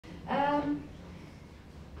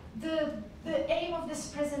The aim of this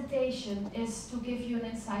presentation is to give you an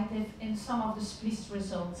insight in some of the Spliss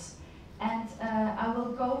results. And I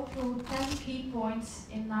will go through 10 key points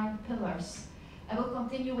in 9 pillars. I will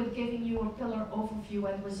continue with giving you a pillar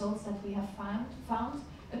overview and results that we have found,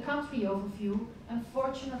 a country overview.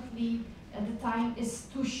 Unfortunately, the time is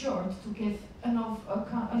too short to give an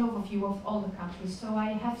overview of all the countries, so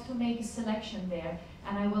I have to make a selection there,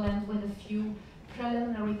 and I will end with a few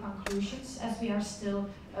preliminary conclusions as we are still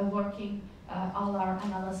working all our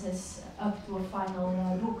analysis up to a final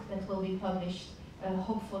book that will be published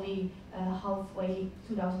hopefully halfway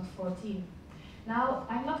 2014. Now,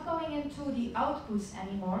 I'm not going into the outputs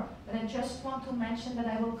anymore, but I just want to mention that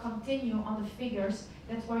I will continue on the figures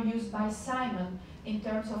that were used by Simon in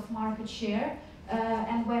terms of market share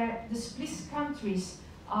and where the Spliss countries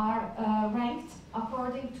are ranked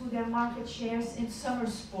according to their market shares in summer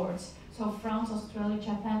sports. So France, Australia,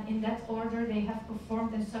 Japan, in that order they have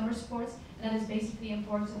performed in summer sports, and that is basically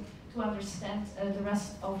important to understand the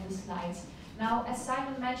rest of the slides. Now, as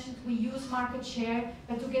Simon mentioned, we use market share,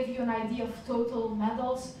 but to give you an idea of total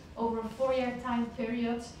medals over a 4-year time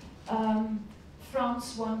period,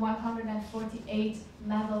 France won 148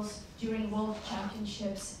 medals during World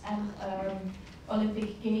Championships and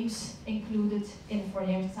Olympic Games included in a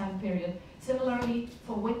 4-year time period. Similarly,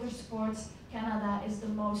 for winter sports, Canada is the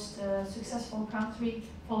most successful country,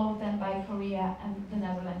 followed then by Korea and the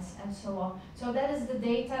Netherlands and so on. So that is the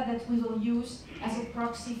data that we will use as a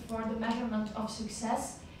proxy for the measurement of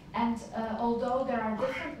success. And although there are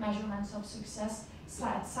different measurements of success,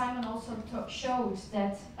 Simon also showed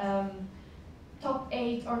that top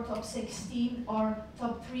 8 or top 16 or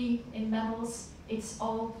top 3 in medals, it's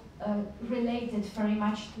all related very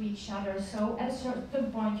much to each other. So at a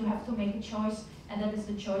certain point you have to make a choice, and that is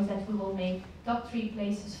the choice that we will make: top 3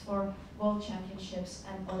 places for World Championships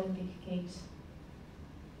and Olympic Games.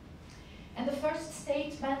 And the first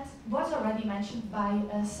statement was already mentioned by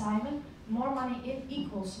Simon: more money in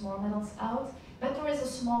equals more medals out. But there is a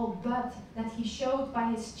small but that he showed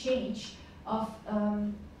by his change of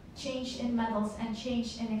change in medals and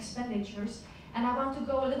change in expenditures. And I want to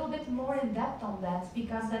go a little bit more in depth on that,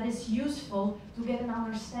 because that is useful to get an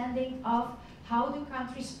understanding of how do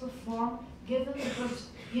countries perform given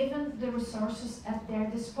the resources at their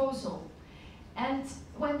disposal. And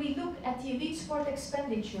when we look at the elite sport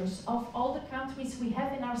expenditures of all the countries we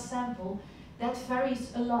have in our sample, that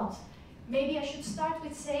varies a lot. Maybe I should start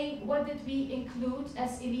with saying, what did we include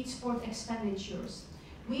as elite sport expenditures?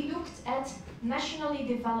 We looked at nationally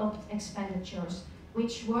developed expenditures,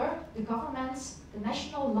 which were the governments, the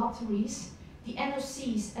national lotteries, the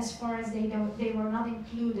NOCs, as far as they were not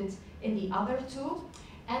included in the other two,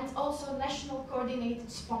 and also national coordinated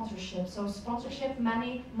sponsorship. So sponsorship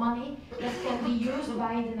money that can be used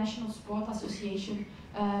by the National Sport Association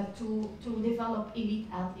to develop elite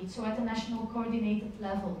athletes, so at a national coordinated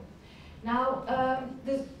level. Now,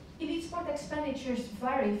 the elite sport expenditures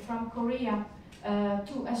vary from Korea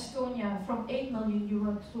to Estonia from 8 million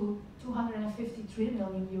euros to 253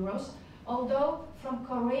 million euros. Although from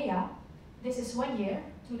Korea, this is 1 year,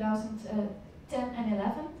 2010 and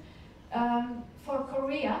 11, for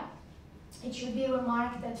Korea, it should be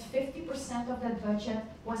remarked that 50% of that budget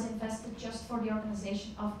was invested just for the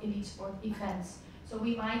organization of elite sport events. So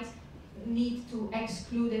we might need to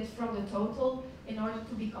exclude it from the total in order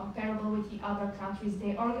to be comparable with the other countries.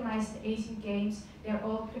 They organized the Asian Games, they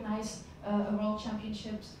organized a World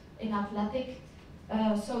Championships in athletic,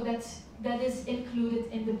 so that is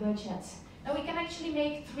included in the budget. Now we can actually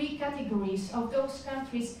make 3 categories of those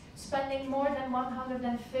countries spending more than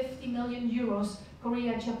 150 million euros,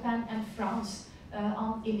 Korea, Japan and France,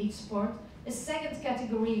 on elite sport. A second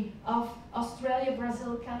category of Australia,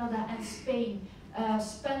 Brazil, Canada and Spain,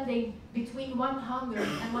 spending between 100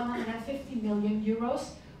 and 150 million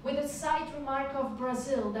euros, with a side remark of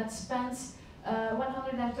Brazil that spends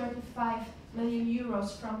 135 million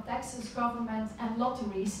euros from taxes, government and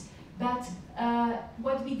lotteries. But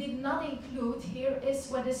what we did not include here is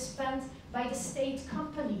what is spent by the state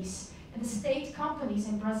companies. And the state companies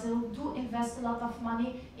in Brazil do invest a lot of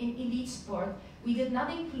money in elite sport. We did not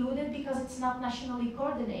include it because it's not nationally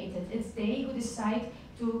coordinated. It's they who decide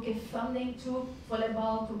to give funding to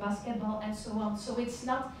volleyball, to basketball and so on. So it's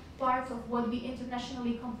not part of what we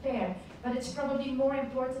internationally compare. But it's probably more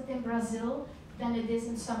important in Brazil than it is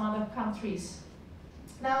in some other countries.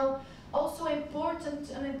 Now, also an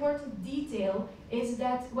important detail is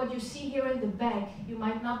that what you see here in the back, you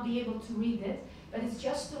might not be able to read it, but it's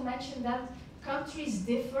just to mention that countries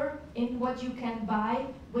differ in what you can buy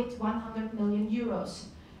with 100 million euros.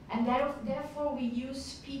 And therefore we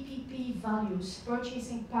use PPP values,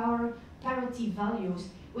 purchasing power parity values,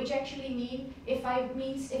 which actually means if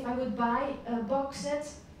I would buy a box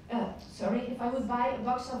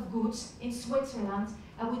of goods in Switzerland,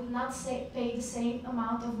 I would not pay the same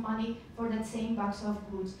amount of money for that same box of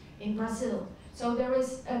goods in Brazil. So there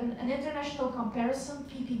is an international comparison,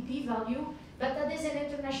 PPP value, but that is in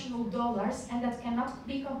international dollars and that cannot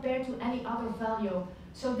be compared to any other value.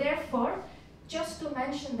 So therefore, just to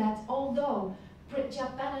mention that although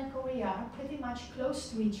Japan and Korea are pretty much close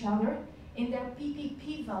to each other, in their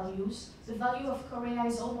PPP values, the value of Korea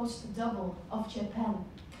is almost double of Japan.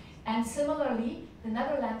 And similarly, the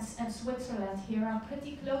Netherlands and Switzerland here are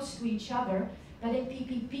pretty close to each other, but in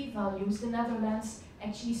PPP values, the Netherlands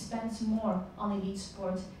actually spends more on elite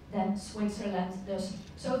sport than Switzerland does.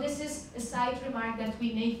 So this is a side remark that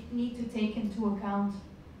we need to take into account.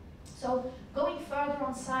 So going further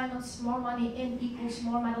on Simon's more money in equals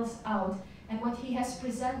more medals out, and what he has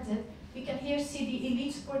presented, we can here see the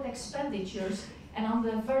elite sport expenditures, and on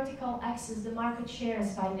the vertical axis the market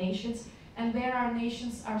shares by nations, and where our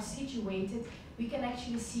nations are situated, we can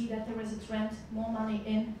actually see that there is a trend, more money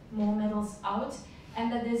in, more medals out,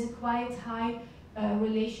 and that there's a quite high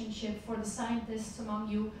relationship for the scientists among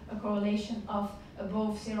you. A correlation of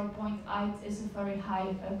above 0.8 is a very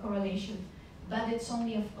high correlation. But it's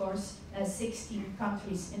only, of course, 16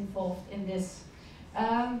 countries involved in this.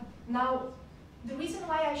 Now, the reason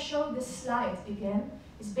why I show this slide again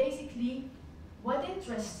is basically what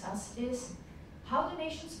interests us is how the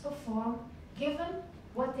nations perform given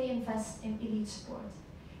what they invest in elite sport.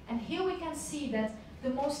 And here we can see that the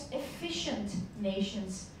most efficient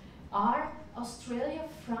nations are Australia,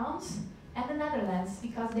 France, and the Netherlands,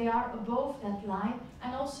 because they are above that line,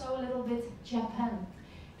 and also a little bit Japan.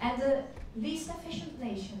 And the least efficient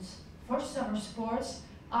nations for summer sports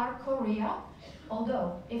are Korea,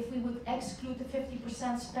 although if we would exclude the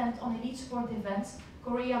 50% spent on elite sport events,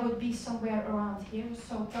 Korea would be somewhere around here,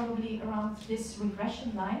 so probably around this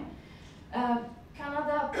regression line.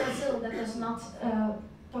 Canada, Brazil, that does not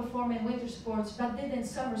perform in winter sports, but did in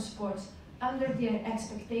summer sports under their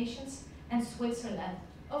expectations, and Switzerland.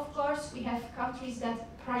 Of course, we have countries that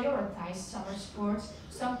prioritize summer sports.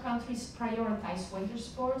 Some countries prioritize winter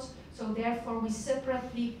sports, so therefore we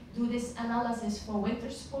separately do this analysis for winter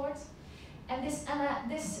sports. And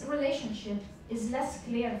this relationship is less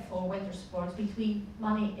clear for winter sports between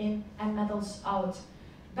money in and medals out.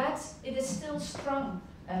 But it is still strong,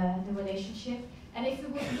 the relationship. And if we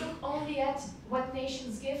would look only at what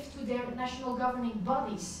nations give to their national governing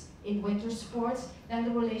bodies in winter sports, then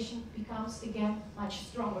the relation becomes again much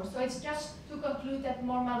stronger. So it's just to conclude that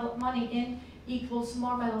more money in equals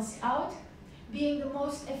more medals out. Being the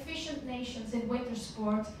most efficient nations in winter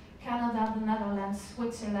sport, Canada, the Netherlands,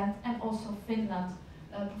 Switzerland, and also Finland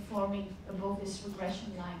performing above this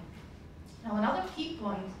regression line. Now another key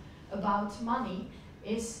point about money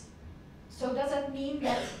is, so does that mean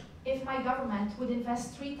that if my government would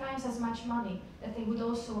invest 3 times as much money, that they would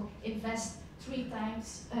also invest 3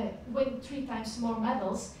 times, win 3 times more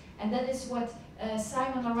medals? And that is what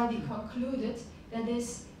Simon already concluded, that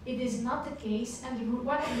is, it is not the case, and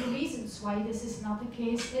one of the reasons why this is not the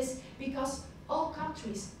case is because all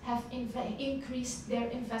countries have increased their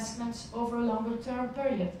investments over a longer term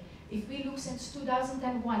period. If we look since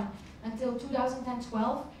 2001 until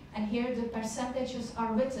 2012, and here the percentages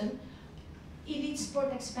are written, elite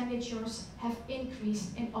sport expenditures have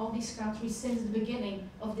increased in all these countries since the beginning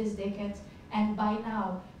of this decade and by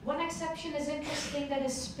now. One exception is interesting, that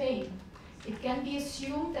is Spain. It can be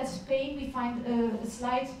assumed that Spain, we find a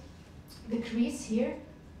slight decrease here,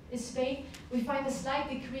 is Spain. We find a slight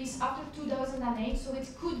decrease after 2008, so it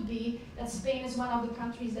could be that Spain is one of the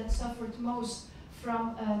countries that suffered most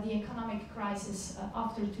from the economic crisis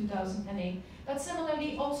after 2008. But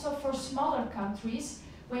similarly also for smaller countries,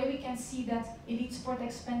 where we can see that elite sport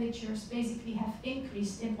expenditures basically have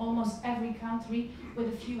increased in almost every country, with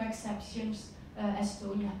a few exceptions,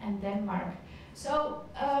 Estonia and Denmark. So,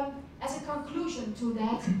 as a conclusion to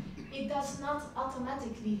that, it does not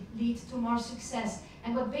automatically lead to more success.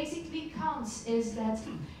 And what basically counts is that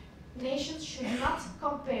nations should not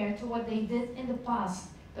compare to what they did in the past,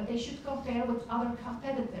 but they should compare with other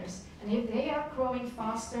competitors. And if they are growing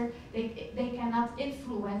faster, they cannot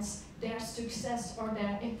influence their success or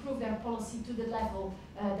improve their policy to the level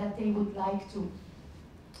that they would like to.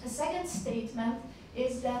 A second statement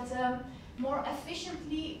is that more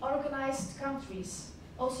efficiently organized countries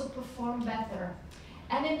also perform better.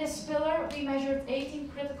 And in this pillar, we measured 18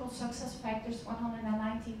 critical success factors,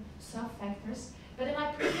 119 sub-factors. But in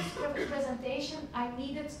my previous presentation, I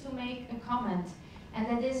needed to make a comment. and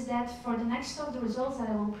that is that for the next of the results that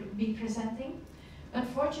I will be presenting,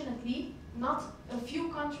 unfortunately, not a few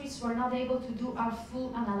countries were not able to do our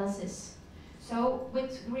full analysis. So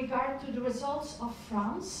with regard to the results of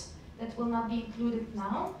France, that will not be included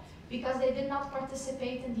now, because they did not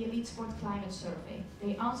participate in the Elite Sport Climate Survey.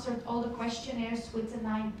 They answered all the questionnaires with the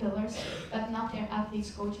 9 pillars, but not their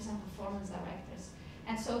athletes, coaches, and performance directors.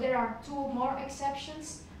 And so there are 2 more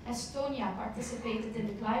exceptions. Estonia participated in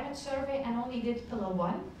the climate survey and only did pillar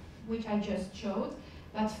 1, which I just showed.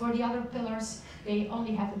 But for the other pillars, they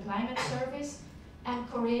only have the climate surveys. And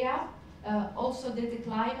Korea also did the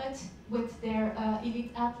climate with their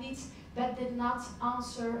elite athletes, but did not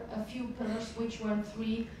answer a few pillars, which were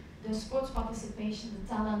 3: the sports participation,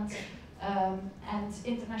 the talent, and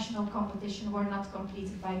international competition were not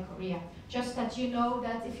completed by Korea. Just that you know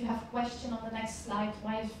that if you have a question on the next slide,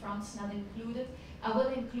 why is France not included? I will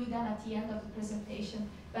include them at the end of the presentation,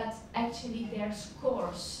 but actually their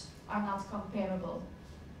scores are not comparable.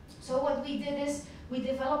 So what we did is we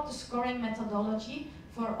developed a scoring methodology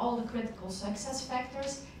for all the critical success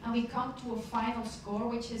factors, and we come to a final score,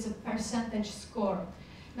 which is a percentage score.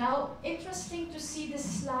 Now, interesting to see this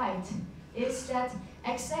slide is that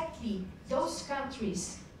exactly those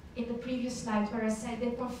countries in the previous slide where I said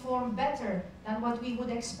they perform better than what we would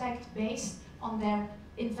expect based on their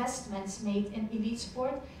investments made in elite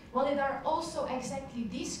sport, well, it are also exactly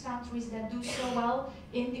these countries that do so well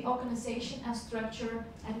in the organization and structure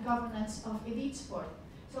and governance of elite sport.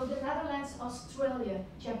 So the Netherlands, Australia,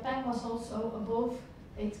 Japan was also above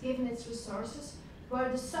it given its resources, were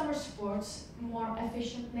the summer sports more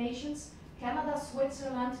efficient nations. Canada,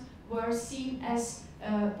 Switzerland were seen as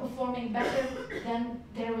performing better than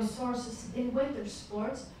their resources in winter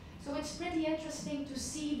sports. So it's pretty interesting to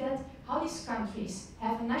see that how these countries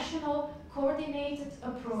have a national coordinated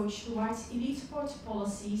approach towards elite sports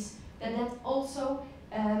policies that also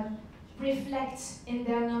reflects in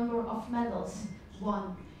their number of medals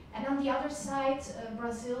won. And on the other side,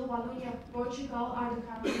 Brazil, Wallonia, Portugal are the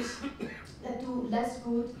countries that do less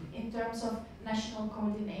good in terms of national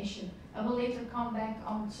coordination. I will later come back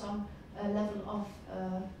on some level of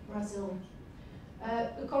Brazil.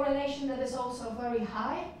 A correlation that is also very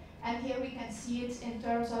high, and here we can see it in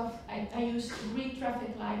terms of, I used a green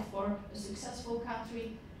traffic light for a successful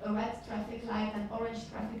country, a red traffic light, an orange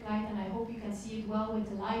traffic light, and I hope you can see it well with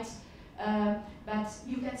the lights. But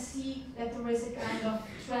you can see that there is a kind of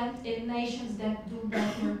trend in nations that do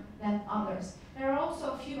better than others. There are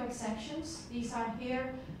also a few exceptions. These are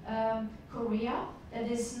here Korea, that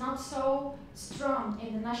is not so strong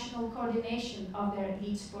in the national coordination of their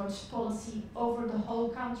elite sports policy over the whole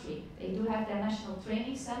country. They do have their national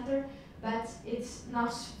training center, but it's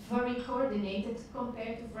not very coordinated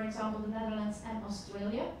compared to, for example, the Netherlands and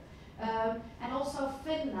Australia. And also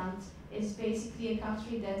Finland is basically a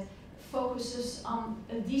country that focuses on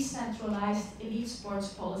a decentralized elite sports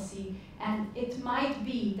policy, and it might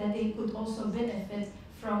be that they could also benefit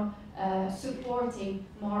from supporting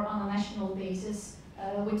more on a national basis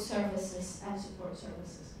with services and support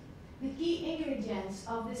services. The key ingredients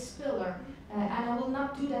of this pillar, and I will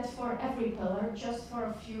not do that for every pillar, just for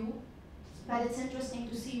a few, but it's interesting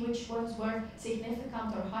to see which ones were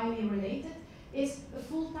significant or highly related, is a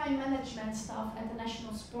full-time management staff at the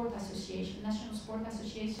National Sport Association. National Sport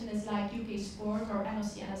Association is like UK Sport or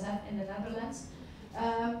NOC-NSF in the Netherlands,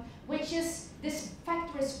 which is, this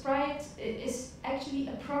factor is actually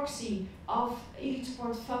a proxy of elite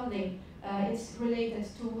sport funding. It's related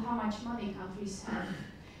to how much money countries have.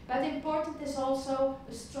 But important is also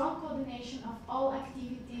a strong coordination of all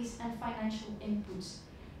activities and financial inputs.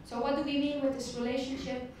 So what do we mean with this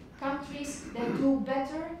relationship? Countries that do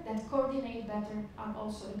better, that coordinate better, are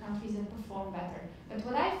also the countries that perform better. But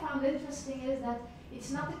what I found interesting is that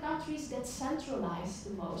it's not the countries that centralize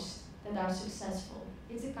the most that are successful.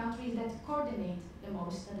 It's the countries that coordinate the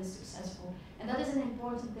most that is successful. And that is an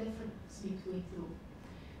important difference between two.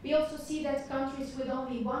 We also see that countries with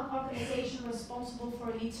only one organization responsible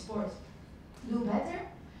for elite sport do better.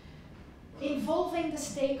 Involving the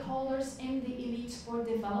stakeholders in the elite sport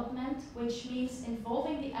development, which means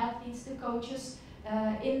involving the athletes, the coaches,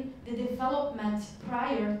 in the development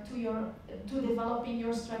prior to developing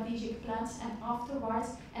your strategic plans and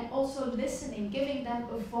afterwards, and also listening, giving them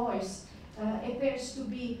a voice, appears to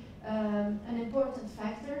be an important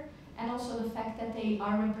factor, and also the fact that they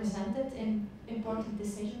are represented in important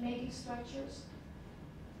decision-making structures.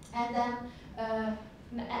 And then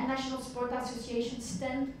national sport associations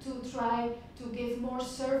tend to try to give more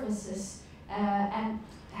services and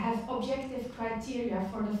have objective criteria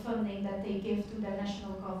for the funding that they give to their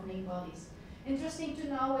national governing bodies. Interesting to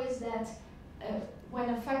know is that when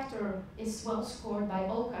a factor is well scored by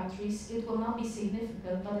all countries, it will not be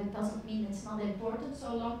significant, but it doesn't mean it's not important.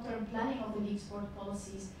 So long-term planning of elite sport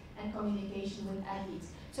policies and communication with athletes.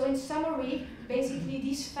 So in summary, basically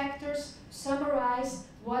these factors summarize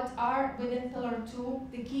what are within Pillar 2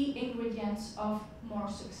 the key ingredients of more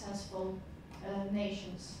successful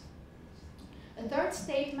nations. A third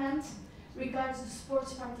statement regards the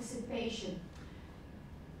sports participation.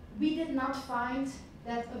 We did not find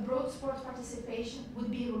that a broad sports participation would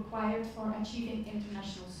be required for achieving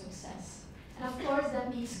international success. And of course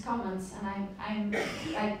that needs comments, and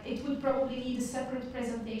it would probably need a separate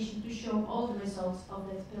presentation to show all the results of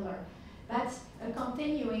that pillar. But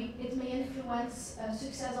continuing, it may influence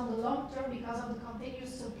success on the long term because of the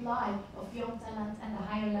continuous supply of young talent and a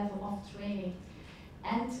higher level of training.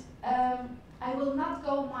 And I will not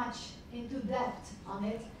go much into depth on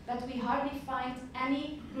it, but we hardly find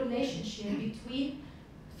any relationship between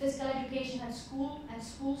physical education at school and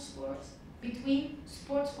school sports, between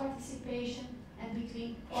sports participation and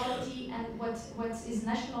between quality and what is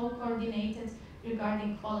national coordinated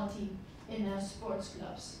regarding quality in sports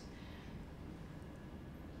clubs.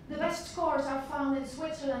 The best scores are found in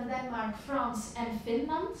Switzerland, Denmark, France and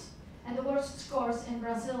Finland, and the worst scores in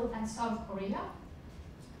Brazil and South Korea.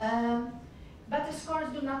 But the scores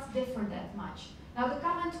do not differ that much. Now the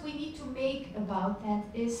comment we need to make about that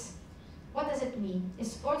is, what does it mean?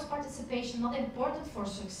 Is sports participation not important for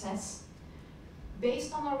success?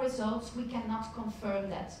 Based on our results, we cannot confirm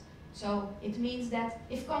that. So it means that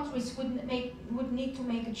if countries would need to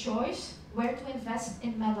make a choice where to invest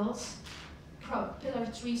in medals, Pillar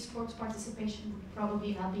 3 sports participation would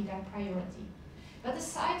probably not be their priority. But the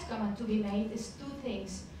side comment to be made is two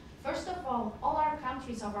things. First of all our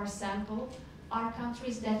countries of our sample are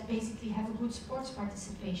countries that basically have a good sports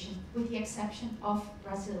participation, with the exception of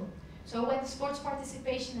Brazil. So when sports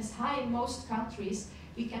participation is high in most countries,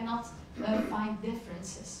 we cannot find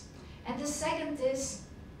differences. And the second is,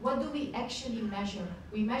 what do we actually measure?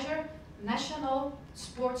 We measure national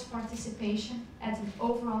sports participation at an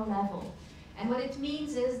overall level. And what it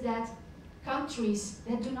means is that countries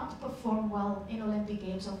that do not perform well in Olympic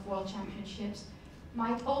Games or World Championships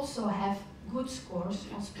might also have good scores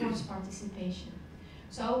on sports participation.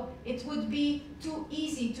 So it would be too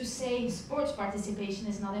easy to say sports participation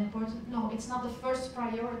is not important. No, it's not the first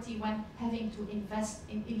priority when having to invest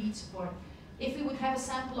in elite sport. If we would have a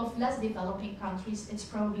sample of less developing countries, it's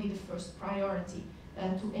probably the first priority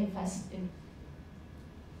to invest in.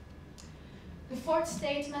 The fourth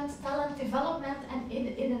statement, talent development and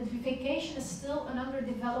identification is still an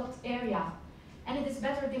underdeveloped area, and it is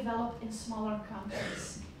better developed in smaller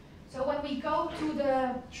countries. So when we go through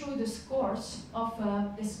the scores of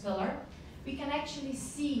this pillar, we can actually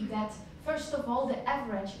see that, first of all, the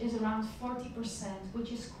average is around 40%,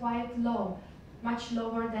 which is quite low, much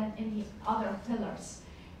lower than in the other pillars.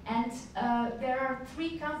 And there are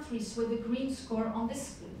 3 countries with a green score on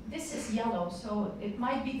this. This is yellow, so it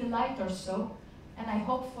might be the lighter so, and I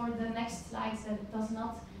hope for the next slides that it does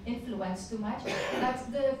not influence too much.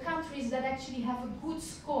 But the countries that actually have a good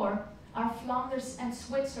score are Flanders and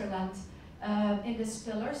Switzerland in these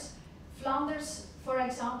pillars. Flanders, for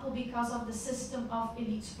example, because of the system of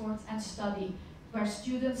elite sport and study, where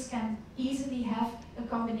students can easily have a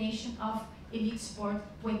combination of elite sport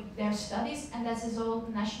with their studies, and that is all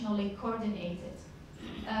nationally coordinated.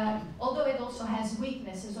 Although it also has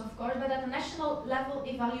weaknesses, of course, but at a national level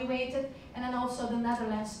evaluated, and then also the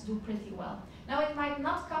Netherlands do pretty well. Now it might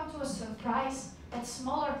not come to a surprise that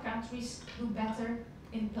smaller countries do better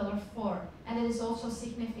in Pillar 4, and it is also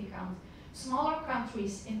significant. Smaller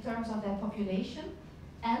countries in terms of their population,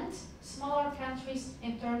 and smaller countries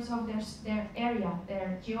in terms of their area,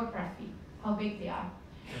 their geography, how big they are.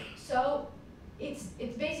 So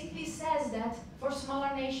it basically says that for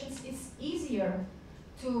smaller nations it's easier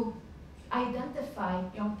to identify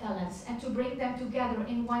young talents and to bring them together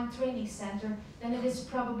in one training center than it is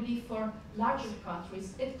probably for larger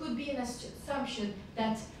countries. It could be an assumption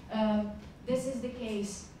that this is the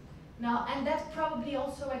case. Now, and that probably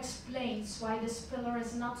also explains why this pillar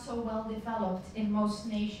is not so well developed in most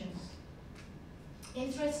nations.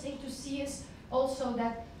 Interesting to see is also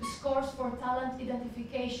that the scores for talent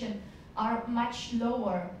identification are much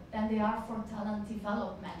lower than they are for talent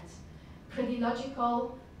development. Pretty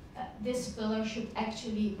logical, this pillar should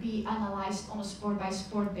actually be analyzed on a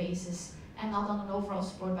sport-by-sport basis and not on an overall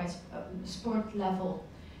sport level,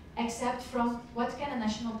 except from what can a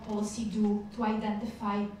national policy do to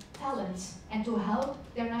identify talents and to help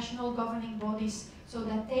their national governing bodies so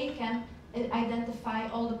that they can identify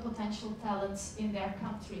all the potential talents in their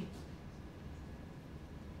country.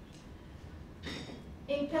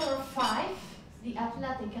 In Pillar 5, the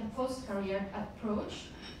athletic and post-career approach,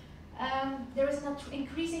 there is an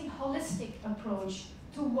increasing holistic approach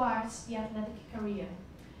towards the athletic career.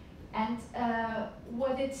 And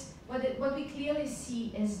what we clearly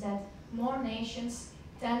see is that more nations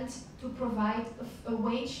tend to provide a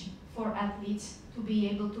wage for athletes to be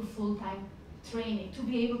able to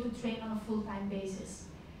be able to train on a full-time basis.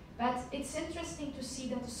 But it's interesting to see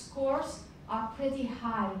that the scores are pretty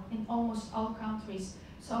high in almost all countries.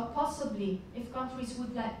 So possibly, if countries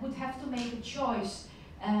would have to make a choice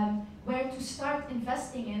where to start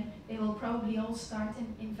investing in, they will probably all start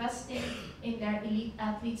investing in their elite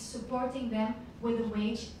athletes, supporting them with a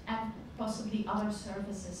wage and possibly other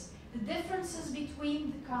services. The differences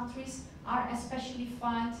between the countries are especially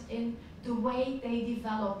found in the way they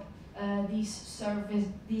develop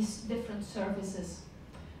these different services.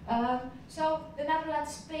 So the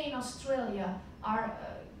Netherlands, Spain, Australia are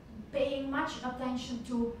paying much attention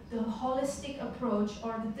to the holistic approach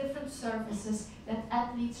or the different services that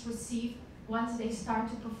athletes receive once they start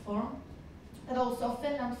to perform. And also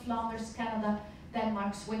Finland, Flanders, Canada,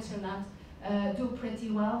 Denmark, Switzerland do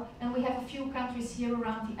pretty well. And we have a few countries here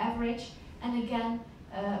around the average. And again,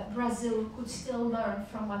 Brazil could still learn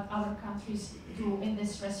from what other countries do in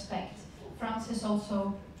this respect. France is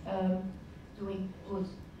also doing good.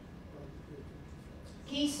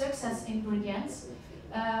 Key success ingredients.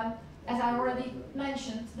 As I already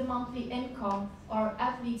mentioned, the monthly income, or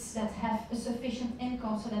athletes that have a sufficient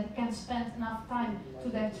income so that they can spend enough time to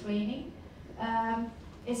their training,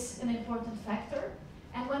 is an important factor.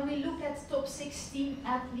 And when we look at top 16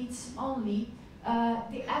 athletes only,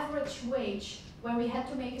 the average wage, where we had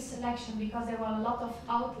to make a selection because there were a lot of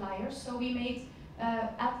outliers, so we made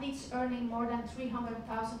athletes earning more than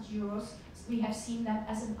 300,000 euros. We have seen them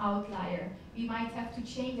as an outlier. We might have to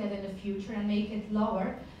change that in the future and make it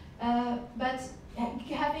lower. But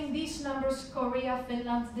having these numbers, Korea,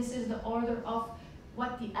 Finland, this is the order of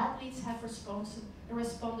what the athletes have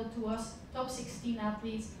responded to us. Top 16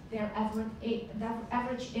 athletes, their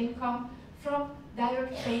average income from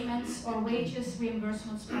direct payments or wages,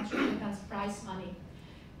 reimbursements, sponsorship, and prize money.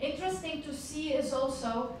 Interesting to see is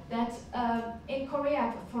also that in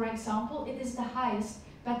Korea, for example, it is the highest,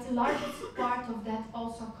 but the largest part of that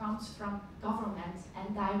also comes from government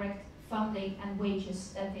and direct funding and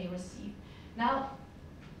wages that they receive. Now,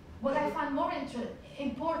 what I find more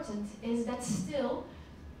important is that still,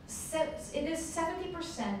 it is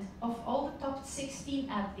 70% of all the top 16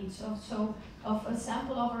 athletes, so of a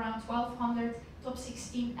sample of around 1,200 top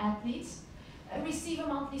 16 athletes, receive a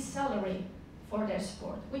monthly salary for their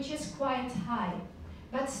sport, which is quite high.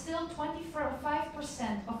 But still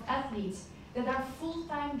 25% of athletes that are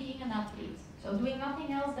full-time being an athlete, so doing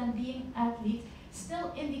nothing else than being an athlete,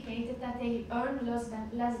 still indicated that they earn less than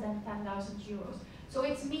 10,000 euros. So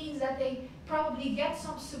it means that they probably get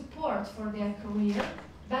some support for their career,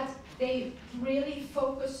 but they really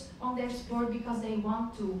focus on their sport because they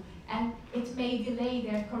want to. And it may delay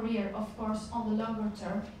their career, of course, on the longer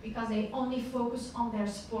term, because they only focus on their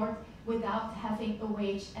sport without having a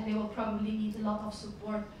wage, and they will probably need a lot of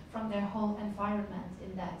support from their whole environment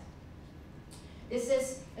in that. This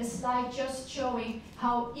is a slide just showing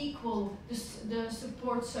how equal the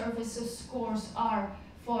support services scores are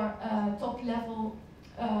for top-level,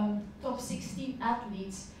 top 16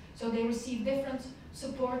 athletes. So they receive different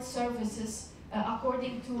support services.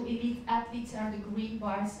 According to elite athletes are the green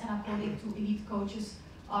bars, and according to elite coaches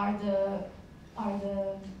are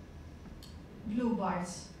the blue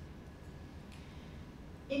bars.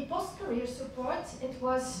 In post-career support, it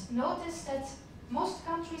was noticed that most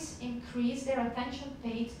countries increase their attention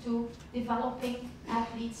paid to developing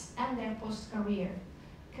athletes and their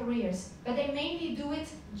post-careers, but they mainly do it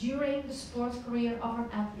during the sport career of an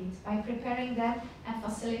athlete by preparing them and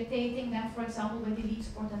facilitating them, for example, with elite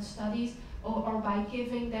sport and studies, or by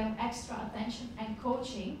giving them extra attention and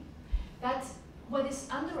coaching. But what is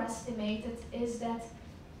underestimated is that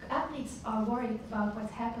athletes are worried about what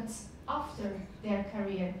happens after their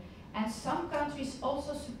career. And some countries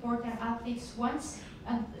also support their athletes once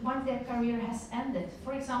their career has ended.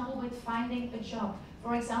 For example, with finding a job.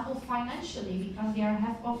 For example, financially, because they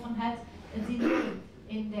have often had a delay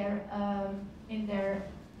in their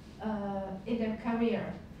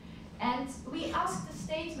career. And we asked a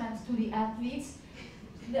statement to the athletes.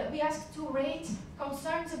 We asked to rate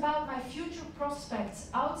concerns about my future prospects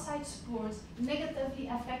outside sports negatively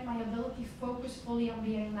affect my ability to focus fully on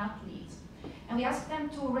being an athlete. And we asked them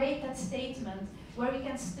to rate that statement, where we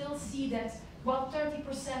can still see that while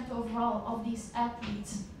 30% overall of these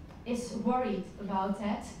athletes is worried about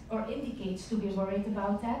that, or indicates to be worried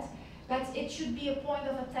about that, but it should be a point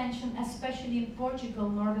of attention, especially in Portugal,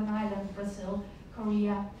 Northern Ireland, Brazil,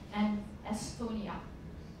 Korea, and Estonia.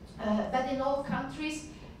 But in all countries,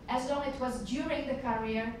 as long as it was during the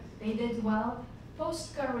career, they did well.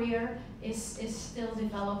 Post-career is still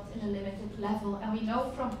developed in a limited level, and we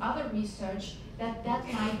know from other research that that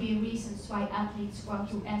might be reasons why athletes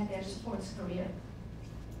want to end their sports career.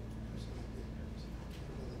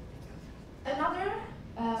 Another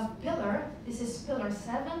pillar, this is pillar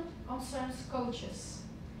 7, concerns coaches.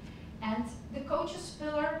 And the coaches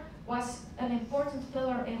pillar was an important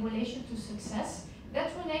pillar in relation to success. That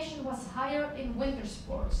relation was higher in winter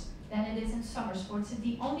sports than it is in summer sports. It's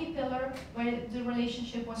the only pillar where the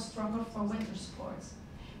relationship was stronger for winter sports.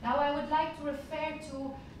 Now I would like to refer to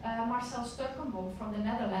Marcel Sturkenboom from the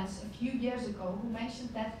Netherlands a few years ago, who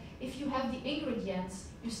mentioned that if you have the ingredients,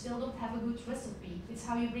 you still don't have a good recipe. It's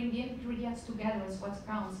how you bring the ingredients together is what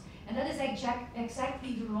counts. And that is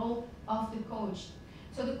exactly the role of the coach.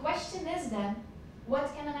 So the question is then, what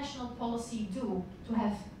can a national policy do to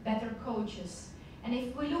have better coaches? And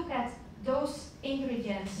if we look at those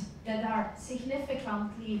ingredients that are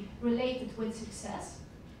significantly related with success,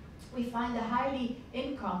 we find the highly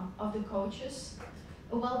income of the coaches,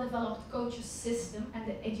 a well-developed coaches system and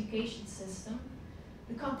the education system,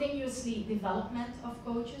 the continuously development of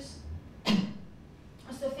coaches,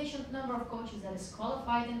 a sufficient number of coaches that is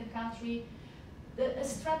qualified in the country, a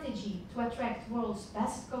strategy to attract world's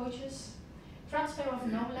best coaches, transfer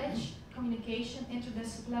of knowledge, communication,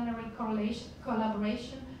 interdisciplinary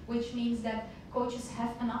collaboration, which means that coaches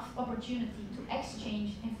have enough opportunity to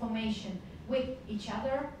exchange information with each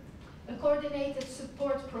other, a coordinated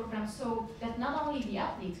support program so that not only the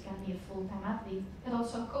athlete can be a full-time athlete, but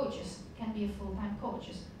also coaches can be a full-time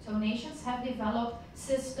coaches. So nations have developed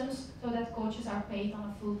systems so that coaches are paid on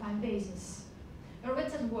a full-time basis. A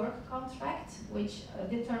written work contract, which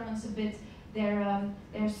determines a bit their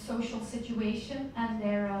social situation and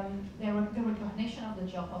the recognition of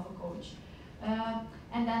the job of a coach.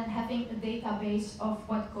 And then having a database of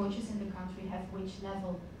what coaches in the country have which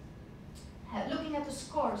level. Looking at the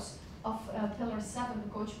scores of Pillar 7, the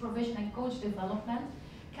coach provision and coach development,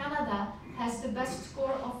 Canada has the best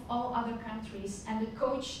score of all other countries, and the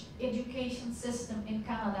coach education system in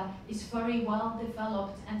Canada is very well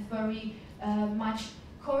developed and very much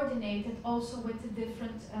coordinated also with the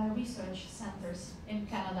different research centers in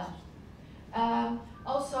Canada.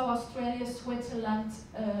 Also Australia, Switzerland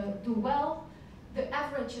do well. The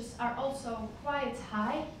averages are also quite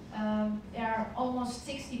high. They are almost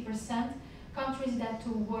 60%. Countries that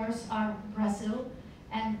do worse are Brazil,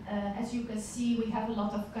 and as you can see, we have a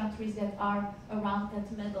lot of countries that are around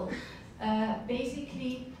that middle.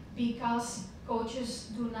 Basically because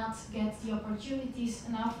coaches do not get the opportunities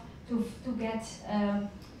enough to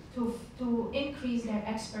increase their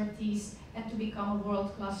expertise and to become a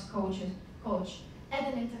world-class coach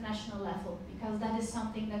at an international level, because that is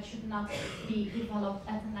something that should not be developed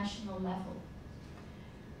at a national level.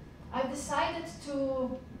 I've decided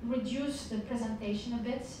to reduce the presentation a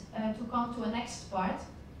bit to come to a next part.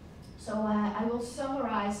 So I will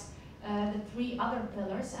summarize the 3 other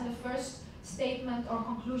pillars, and the first statement or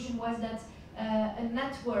conclusion was that a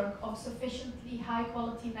network of sufficiently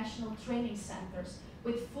high-quality national training centers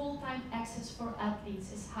with full-time access for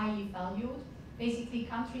athletes is highly valued. Basically,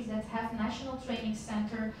 countries that have national training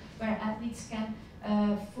center where athletes can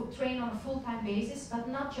train on a full-time basis, but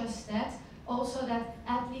not just that, also that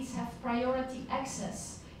athletes have priority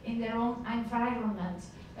access in their own environment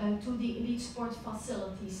to the elite sport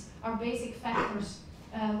facilities are basic factors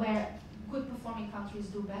where good performing countries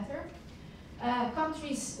do better.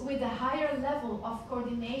 Countries with a higher level of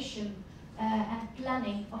coordination and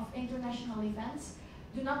planning of international events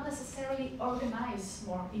do not necessarily organize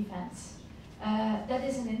more events. That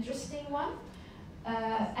is an interesting one,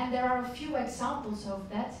 and there are a few examples of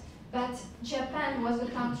that, but Japan was a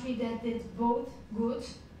country that did both good,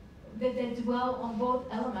 that did well on both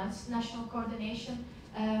elements, national coordination,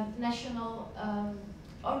 national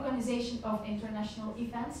organization of international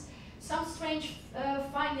events. Some strange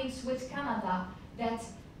findings with Canada that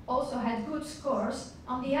also had good scores.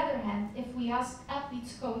 On the other hand, if we asked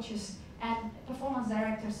athletes, coaches, and performance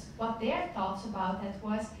directors what their thoughts about that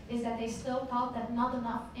is that they still thought that not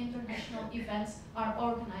enough international events are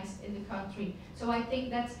organized in the country. So I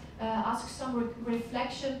think that asks some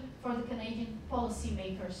reflection for the Canadian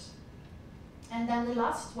policymakers. And then the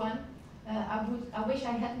last one, I wish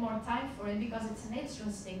I had more time for it because it's an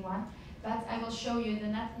interesting one, but I will show you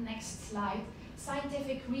the next slide.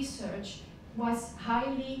 Scientific research was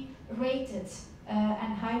highly rated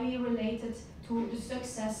and highly related to the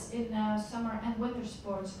success in summer and winter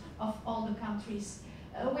sports of all the countries.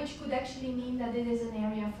 which could actually mean that it is an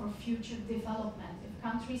area for future development. If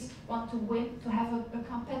countries want to win, to have a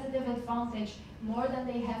competitive advantage more than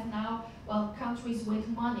they have now, well, countries with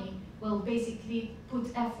money will basically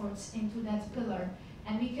put efforts into that pillar.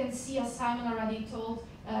 And we can see, as Simon already told,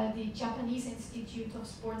 the Japanese Institute of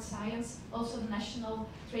Sports Science, also the National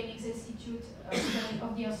Trainings Institute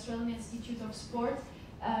of the Australian Institute of Sport,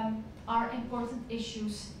 are important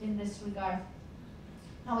issues in this regard.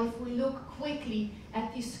 Now, if we look quickly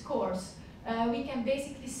at these scores, we can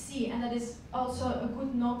basically see, and that is also a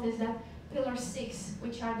good notice, that Pillar 6,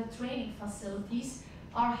 which are the training facilities,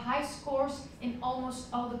 are high scores in almost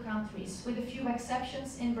all the countries, with a few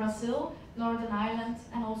exceptions in Brazil, Northern Ireland,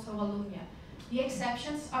 and also Wallonia. The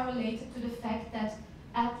exceptions are related to the fact that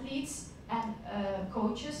athletes and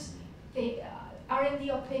coaches, they are in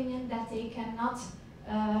the opinion that they cannot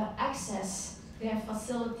access their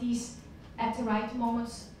facilities at the right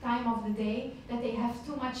moments, time of the day, that they have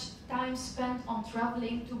too much time spent on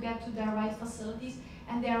traveling to get to their right facilities,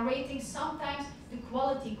 and they are rating sometimes the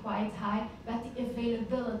quality quite high, but the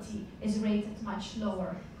availability is rated much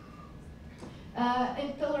lower.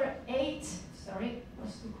 In Pillar 8, sorry,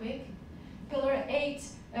 was too quick. Pillar 8,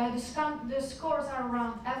 the scores are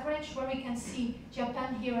around average, where we can see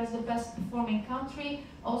Japan here as the best performing country.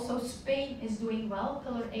 Also Spain is doing well.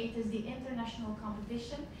 Pillar 8 is the international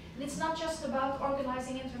competition. And it's not just about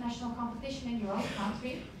organizing international competition in your own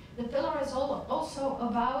country. The pillar is also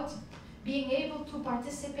about being able to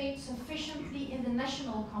participate sufficiently in the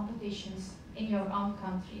national competitions in your own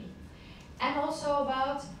country. And also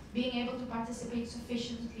about being able to participate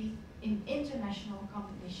sufficiently in international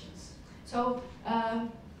competitions. So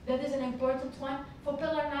that is an important one. For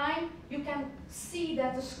Pillar 9, you can see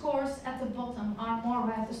that the scores at the bottom are more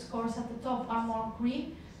red, the scores at the top are more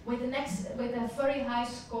green, with a very high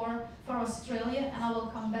score for Australia, and I will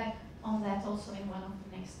come back on that also in one of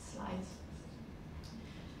the next slides.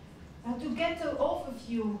 To get the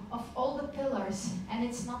overview of all the pillars, and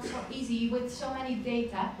it's not so easy with so many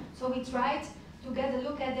data, so we tried to get a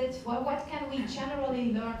look at it. Well, what can we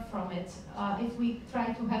generally learn from it if we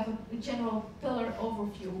try to have a general pillar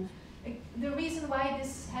overview? The reason why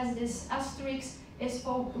this has this asterisk is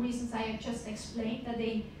for reasons I just explained,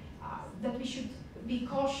 that we should be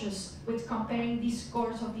cautious with comparing these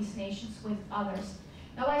scores of these nations with others.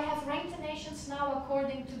 Now, I have ranked the nations now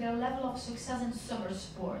according to their level of success in summer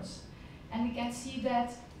sports. And we can see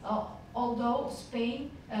that although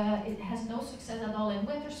Spain it has no success at all in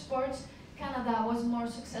winter sports, Canada was more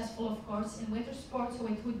successful, of course, in winter sports, so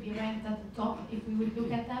it would be ranked at the top if we would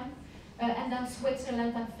look at them. And then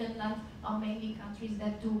Switzerland and Finland are mainly countries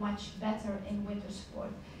that do much better in winter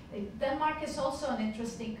sport. Denmark is also an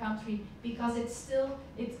interesting country because it's still,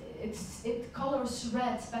 it colors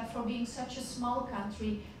red, but for being such a small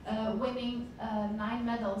country, winning 9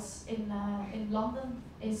 medals in London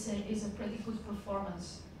is a pretty good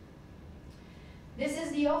performance. This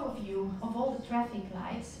is the overview of all the traffic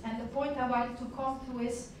lights, and the point I wanted to come to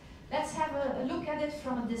is, let's have a look at it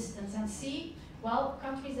from a distance and see, well,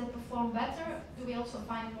 countries that perform better, do we also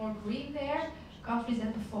find more green there? Countries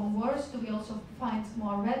that perform worse, do we also find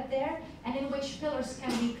more red there? And in which pillars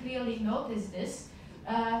can we clearly notice this?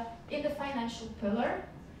 In the financial pillar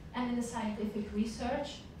and in the scientific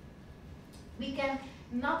research. We can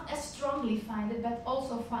not as strongly find it, but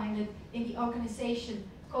also find it in the organization,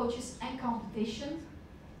 coaches and competition.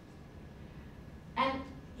 And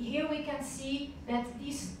here we can see that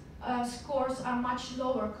these scores are much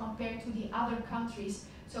lower compared to the other countries.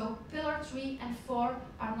 So Pillar 3 and 4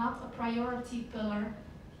 are not a priority pillar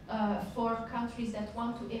for countries that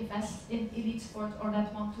want to invest in elite sport or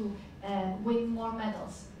that want to win more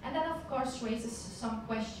medals. And that, of course, raises some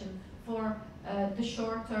question for the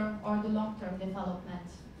short-term or the long-term development.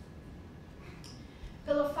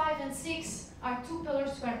 Pillar 5 and 6 are 2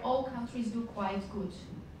 pillars where all countries do quite good,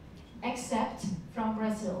 except from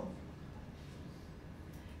Brazil.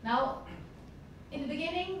 Now, in the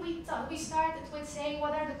beginning, we started with saying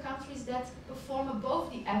what are the countries that perform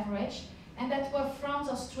above the average, and that were France,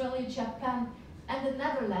 Australia, Japan, and the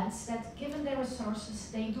Netherlands, that given their resources,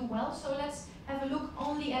 they do well. So let's have a look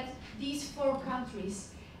only at these 4 countries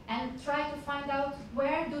and try to find out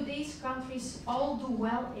where do these countries all do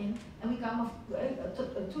well in, and we come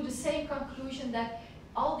to the same conclusion that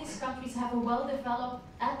all these countries have a well-developed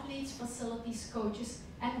athletes, facilities, coaches,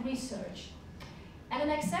 and research. And an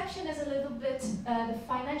exception is a little bit the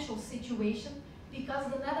financial situation,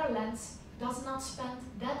 because the Netherlands does not spend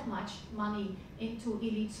that much money into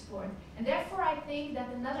elite sport. And therefore I think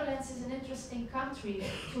that the Netherlands is an interesting country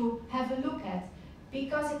to have a look at,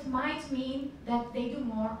 because it might mean that they do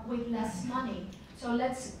more with less money. So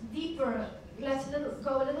let's deeper let's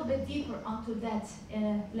go a little bit deeper onto that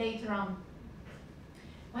later on.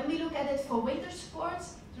 When we look at it for winter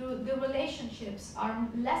sports, the relationships are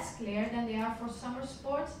less clear than they are for summer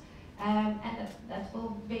sports, and that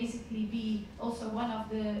will basically be also one of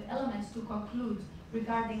the elements to conclude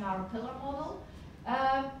regarding our pillar model.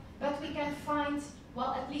 But we can find,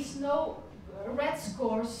 well, at least no red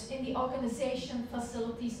scores in the organization,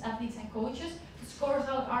 facilities, athletes, and coaches. The scores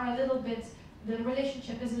are a little bit, the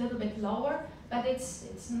relationship is a little bit lower, but it's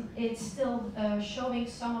still showing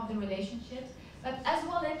some of the relationships. But as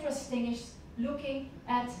well interesting is looking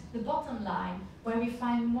at the bottom line, where we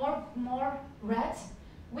find more red,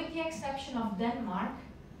 with the exception of Denmark,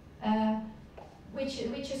 which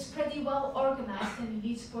is pretty well organized in the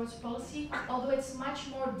elite sports policy, although it's much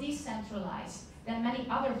more decentralized than many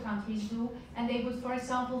other countries do, and they would, for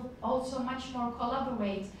example, also much more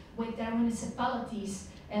collaborate with their municipalities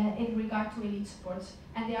in regard to elite sports.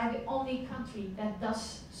 And they are the only country that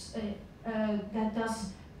does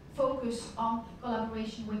focus on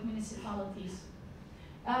collaboration with municipalities.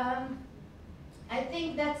 I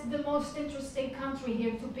think that the most interesting country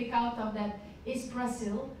here to pick out of that is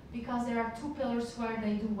Brazil, because there are two pillars where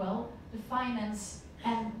they do well, the finance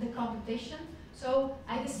and the competition. So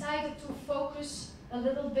I decided to focus a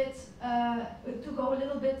little bit, to go a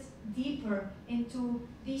little bit deeper into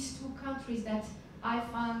these two countries that I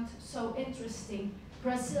found so interesting.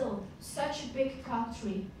 Brazil, such a big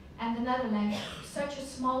country, and the Netherlands, such a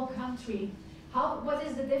small country. What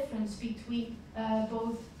is the difference between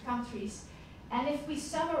both countries? And if we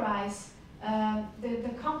summarize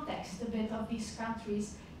the context a bit of these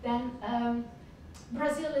countries, then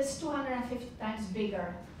Brazil is 250 times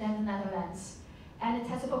bigger than the Netherlands. And it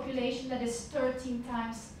has a population that is 13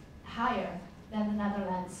 times higher than the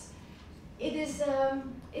Netherlands. It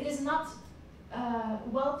is not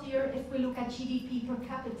wealthier if we look at GDP per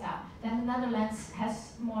capita, then the Netherlands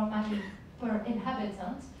has more money per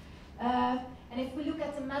inhabitant. And if we look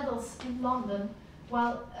at the medals in London,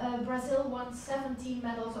 well, Brazil won 17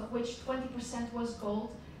 medals, of which 20% was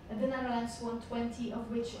gold. The Netherlands won 20,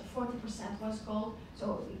 of which 40% was gold.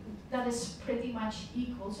 So that is pretty much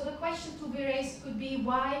equal. So the question to be raised could be,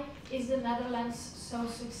 why is the Netherlands so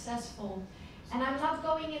successful? And I'm not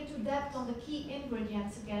going into depth on the key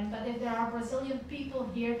ingredients again, but if there are Brazilian people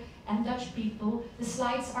here and Dutch people, the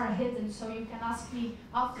slides are hidden, so you can ask me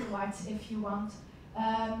afterwards if you want.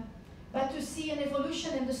 But to see an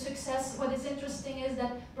evolution in the success, what is interesting is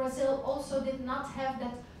that Brazil also did not have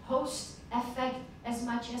that host effect as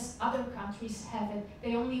much as other countries have it.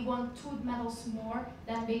 They only won 2 medals more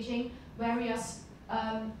than Beijing, whereas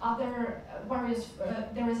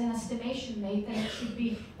there is an estimation made that it should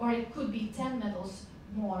be, or it could be 10 medals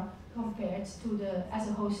more compared to as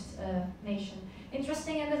a host nation.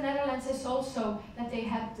 Interesting in the Netherlands is also that they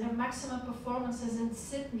had their maximum performances in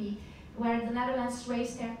Sydney, where the Netherlands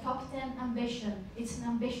raised their top 10 ambition. It's an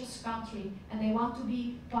ambitious country, and they want to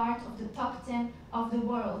be part of the top 10 of the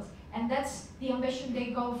world. And that's the ambition they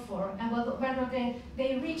go for. And whether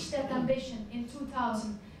they reach that ambition in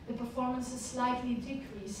 2000, the performance is slightly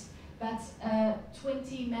decreased, but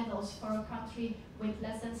 20 medals for a country with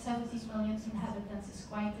less than 70 million inhabitants is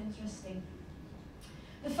quite interesting.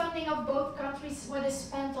 The funding of both countries, what is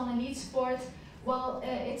spent on elite sport, well,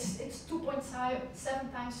 it's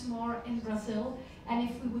 2.7 times more in Brazil, and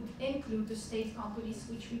if we would include the state companies,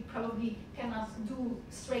 which we probably cannot do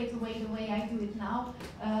straight away the way I do it now,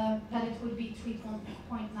 then it would be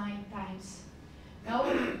 3.9 times. Now,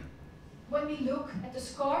 when we look at the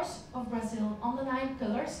scores of Brazil on the 9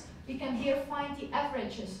 pillars, we can here find the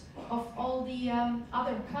averages of all the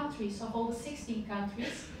other countries, of all the 16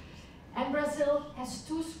 countries. And Brazil has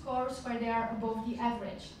 2 scores where they are above the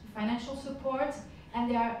average. Financial support,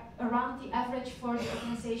 and they are around the average for the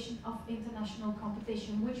organization of international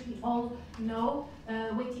competition, which we all know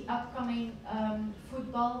with the upcoming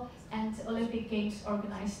football and Olympic Games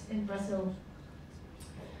organized in Brazil.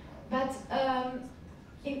 But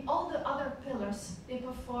in all the other pillars, they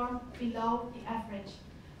perform below the average.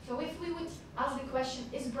 So if we would ask the question,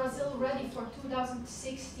 is Brazil ready for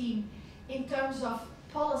 2016 in terms of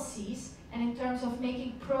policies and in terms of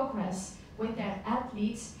making progress with their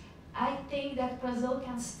athletes, I think that Brazil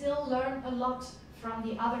can still learn a lot from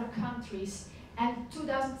the other countries, and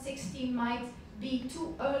 2016 might be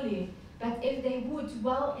too early, but if they would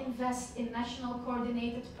well invest in national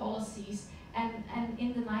coordinated policies and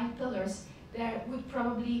in the 9 pillars, there would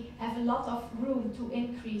probably have a lot of room to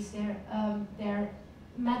increase their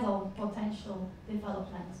medal potential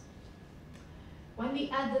development. When we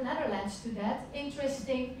add the Netherlands to that,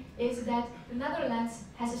 interesting is that the Netherlands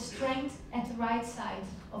has a strength at the right side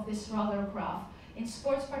of this rather graph. in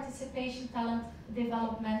sports participation, talent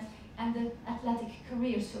development, and the athletic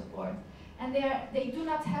career support. And they do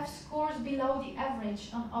not have scores below the average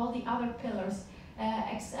on all the other pillars,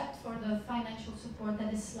 except for the financial support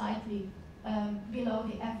that is slightly below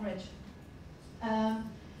the average.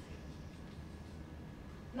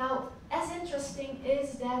 Now, as interesting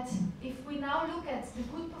is that if we now look at the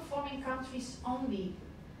good performing countries only,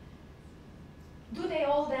 do they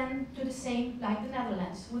all then do the same like the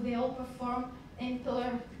Netherlands? Would they all perform in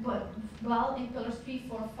pillar, well, in pillars 3,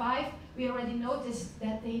 4, 5? We already noticed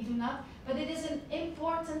that they do not, but it is an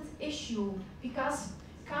important issue because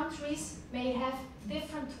countries may have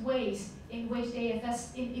different ways in which they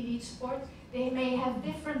invest in elite sport. They may have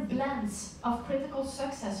different blends of critical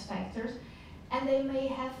success factors, and they may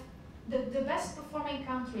have, the best performing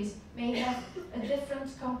countries may have a different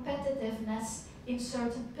competitiveness in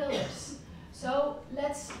certain pillars. So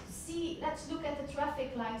let's look at the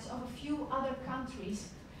traffic lights of a few other countries,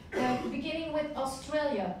 beginning with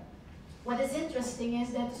Australia. What is interesting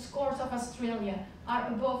is that the scores of Australia are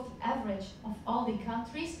above the average of all the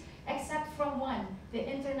countries, except from one, the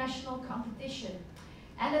international competition.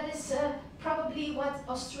 And that is probably what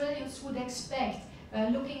Australians would expect,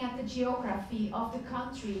 looking at the geography of the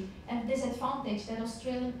country and the disadvantage that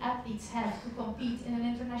Australian athletes have to compete in an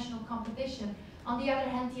international competition. On the other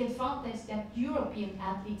hand, the advantage that European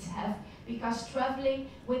athletes have, because traveling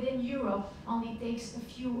within Europe only takes a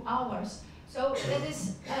few hours. So that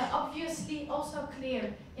is obviously also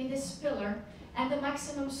clear in this pillar, and the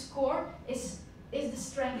maximum score is the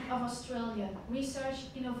strength of Australia. Research,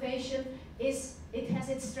 innovation, it has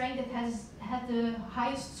its strength, it has had the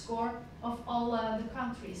highest score of all the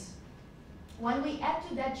countries. When we add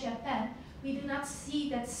to that Japan, we do not see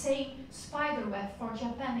that same spider web for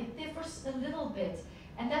Japan. It differs a little bit,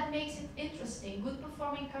 and that makes it interesting. Good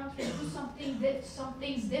performing countries do some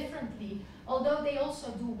things differently, although they also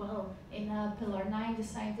do well in Pillar 9, the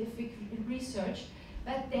scientific research,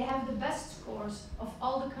 but they have the best scores of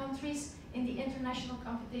all the countries in the international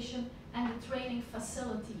competition and the training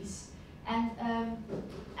facilities. And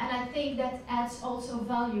I think that adds also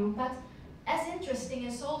value. But as interesting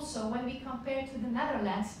is also when we compare to the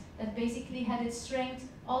Netherlands, that basically had its strength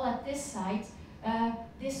all at this side,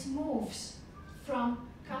 this moves from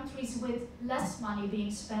countries with less money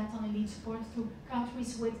being spent on elite sport to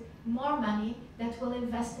countries with more money that will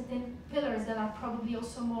invest it in pillars that are probably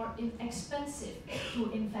also more expensive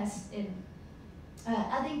to invest in.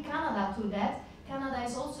 Adding Canada to that, Canada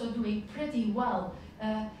is also doing pretty well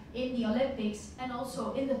in the Olympics and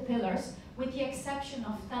also in the pillars, with the exception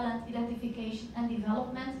of talent identification and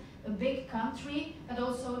development, a big country, but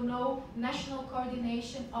also no national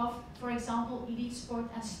coordination of, for example, elite sport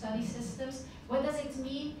and study systems. What does it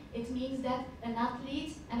mean? It means that an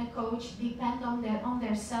athlete and a coach depend on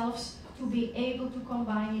themselves to be able to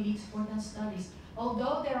combine elite sport and studies.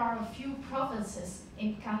 Although there are a few provinces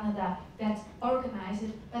in Canada that organize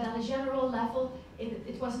it, but at a general level,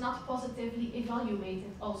 it was not positively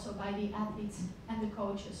evaluated also by the athletes and the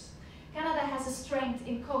coaches. Canada has a strength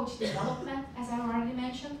in coach development, as I already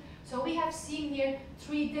mentioned. So we have seen here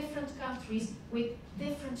 3 different countries with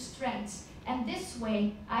different strengths. And this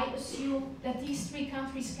way, I assume that these 3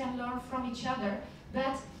 countries can learn from each other,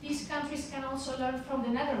 but these countries can also learn from the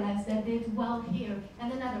Netherlands that did well here.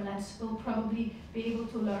 And the Netherlands will probably be able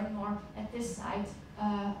to learn more at this side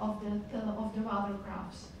of the other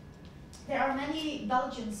graphs. There are many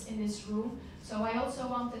Belgians in this room, so I also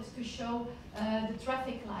wanted to show the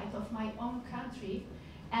traffic light of my own country.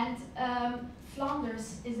 And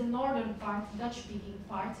Flanders is the northern part, Dutch-speaking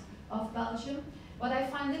part of Belgium. What I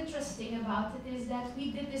find interesting about it is that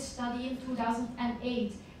we did this study in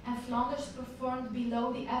 2008, and Flanders performed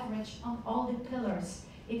below the average on all the pillars.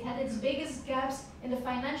 It had its biggest gaps in the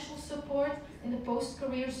financial support, in the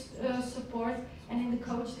post-career support, and in the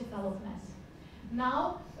coach development.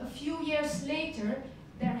 Now, a few years later,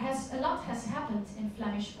 a lot has happened in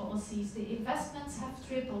Flemish policies. The investments have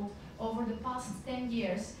tripled over the past 10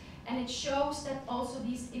 years, and it shows that also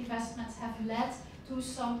these investments have led to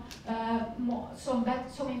some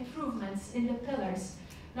improvements in the pillars.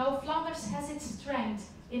 Now, Flanders has its strength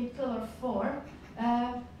in Pillar 4,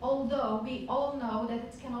 although we all know that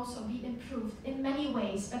it can also be improved in many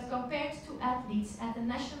ways. But compared to athletes at the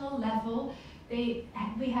national level, we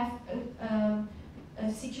have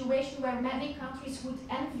a situation where many countries would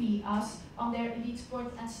envy us on their elite sport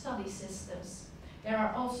and study systems. There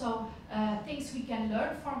are also things we can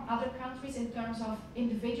learn from other countries in terms of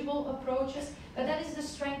individual approaches, but that is the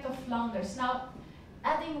strength of Flanders. Now,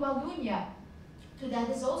 adding Wallonia to that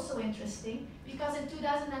is also interesting, because in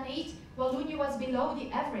 2008, Wallonia was below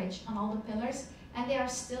the average on all the pillars, and they are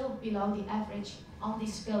still below the average on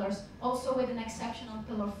these pillars, also with an exception on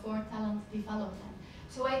pillar 4, talent development.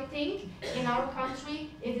 So I think in our country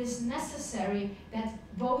it is necessary that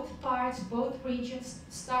both parts, both regions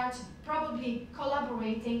start probably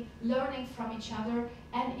collaborating, learning from each other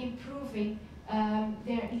and improving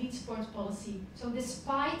their elite sport policy. So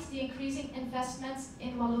despite the increasing investments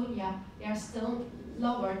in Wallonia, they are still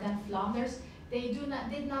lower than Flanders. They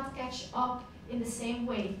did not catch up in the same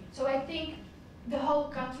way. So I think the whole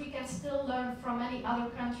country can still learn from many other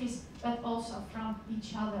countries, but also from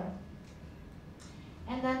each other.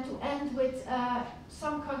 And then to end with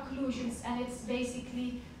some conclusions, and it's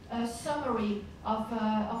basically a summary of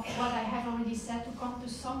what I have already said to come to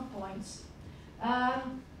some points.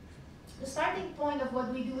 The starting point of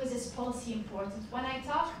what we do is policy important? When I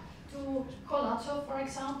talk to Colazzo, for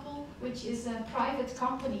example, which is a private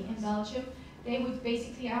company in Belgium, they would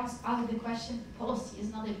basically ask the question, policy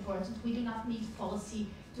is not important, we do not need policy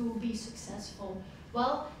to be successful.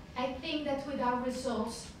 Well, I think that with our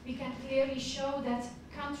results, we can clearly show that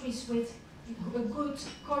countries with a good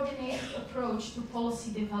coordinated approach to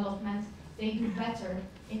policy development, they do better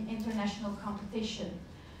in international competition.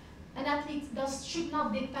 An athlete should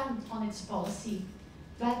not depend on its policy,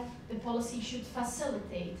 but the policy should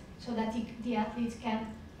facilitate so that the athlete can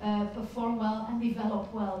perform well and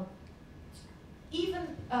develop well. Even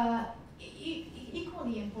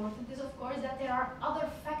equally important is, of course, that there are other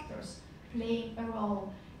factors playing a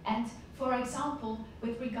role. And for example,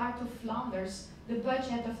 with regard to Flanders, the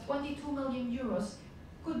budget of 22 million euros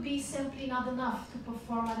could be simply not enough to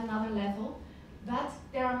perform at another level, but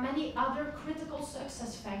there are many other critical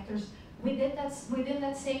success factors within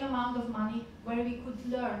that same amount of money where we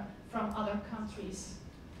could learn from other countries.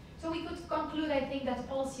 So we could conclude, I think, that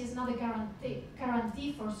policy is not a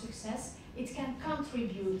guarantee for success. It can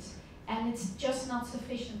contribute, and it's just not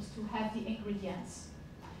sufficient to have the ingredients.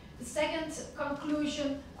 The second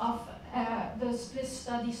conclusion of the Spliss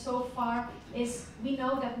study so far is we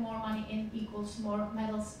know that more money in equals more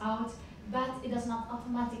medals out, but it does not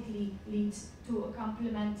automatically lead to a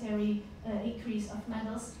complementary increase of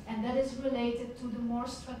medals, and that is related to the more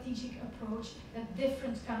strategic approach that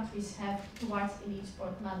different countries have towards elite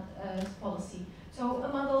sport policy. So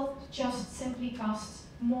a medal just simply costs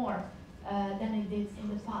more than it did in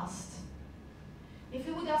the past. If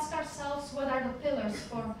we would ask ourselves what are the pillars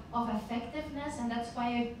of effectiveness, and that's why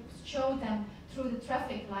I showed them through the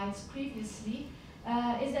traffic lights previously,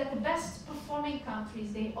 is that the best performing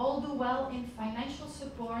countries, they all do well in financial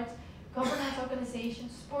support, government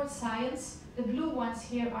organizations, sports science. The blue ones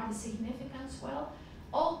here are the significance well.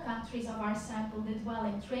 All countries of our sample did well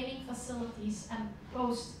in training facilities and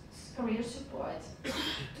post-career support.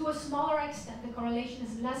 To a smaller extent, the correlation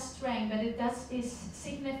is less strong, but it is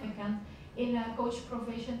significant in coach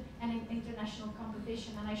provision and in international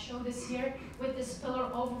competition. And I show this here with this pillar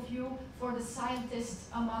overview for the scientists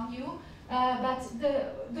among you. But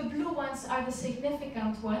the blue ones are the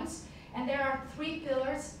significant ones. And there are 3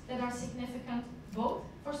 pillars that are significant both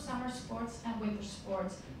for summer sports and winter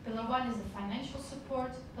sports. Pillar 1 is the financial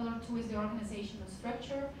support, pillar 2 is the organizational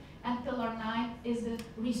structure, and pillar 9 is the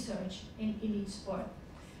research in elite sport.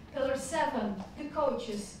 Pillar 7, the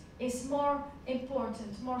coaches, is more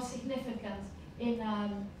important, more significant in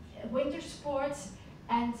winter sports,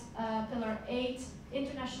 and pillar 8,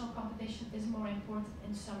 international competition, is more important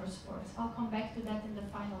in summer sports. I'll come back to that in the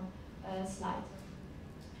final slide.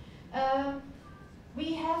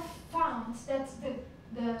 We have found that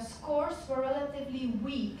the scores were relatively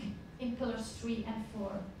weak in pillars 3 and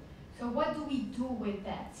 4. So what do we do with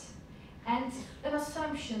that? And an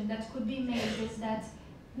assumption that could be made is that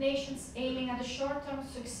nations aiming at a short-term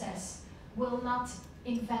success will not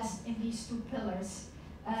invest in these 2 pillars,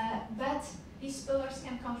 but these pillars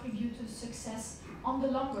can contribute to success on the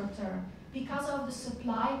longer term because of the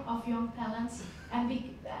supply of young talents and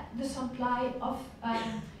the supply of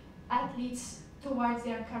athletes towards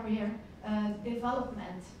their career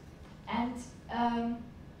development. And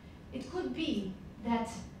it could be that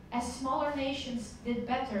as smaller nations did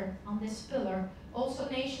better on this pillar, also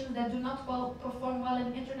nations that do not perform well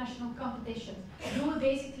in international competition will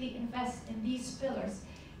basically invest in these pillars.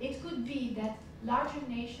 It could be that larger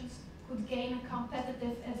nations could gain a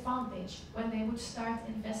competitive advantage when they would start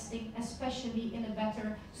investing, especially in a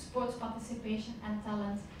better sports participation and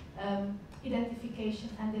talent identification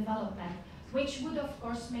and development, which would of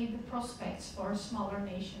course make the prospects for smaller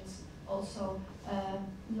nations also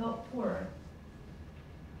poorer.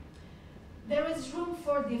 There is room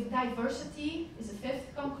for diversity, is a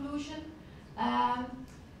 5th conclusion.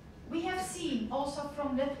 We have seen also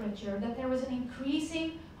from literature that there is an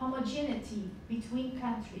increasing homogeneity between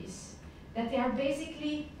countries. that they are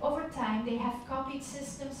basically, over time, they have copied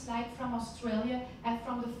systems like from Australia and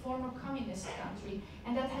from the former communist country,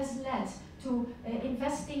 and that has led to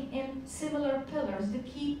investing in similar pillars. The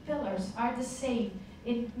key pillars are the same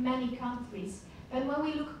in many countries. But when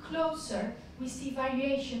we look closer, we see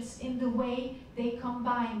variations in the way they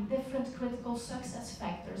combine different critical success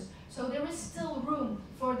factors. So there is still room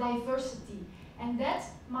for diversity. And that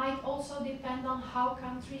might also depend on how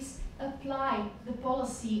countries apply the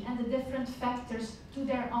policy and the different factors to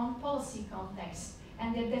their own policy context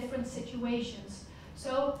and their different situations.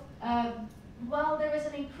 So while there is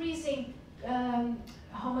an increasing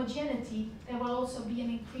homogeneity, there will also be an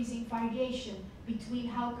increasing variation between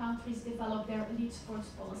how countries develop their elite sports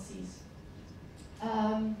policies.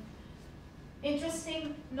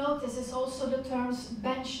 Interesting notice is also the terms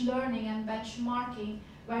bench learning and benchmarking,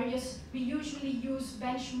 where we usually use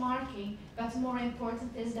benchmarking, but more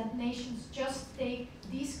important is that nations just take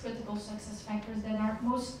these critical success factors that are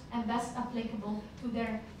most and best applicable to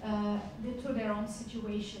their own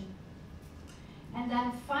situation. And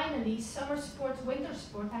then finally, summer sport, winter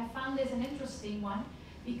sport. I found this an interesting one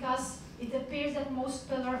because it appears that most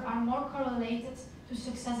pillars are more correlated to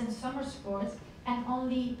success in summer sports, and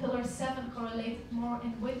only pillar 7 correlated more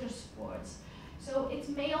in winter sports. So it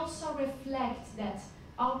may also reflect that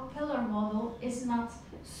our pillar model is not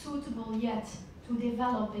suitable yet to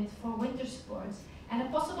develop it for winter sports. And a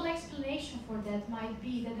possible explanation for that might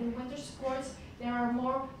be that in winter sports there are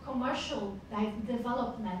more commercial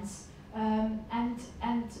developments, and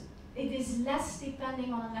it is less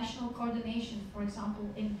depending on a national coordination, for example,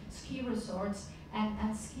 in ski resorts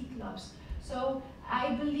and ski clubs. So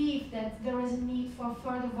I believe that there is a need for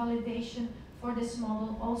further validation for this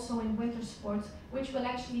model also in winter sports, which will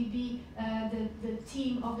actually be the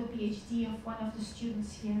theme of the PhD of one of the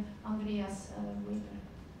students here, Andreas Weber.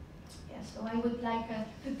 Yeah, so I would like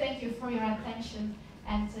to thank you for your attention,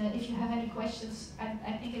 and if you have any questions,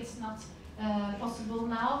 I think it's not possible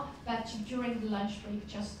now, but during the lunch break,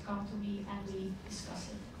 just come to me and we discuss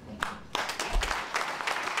it. Thank you.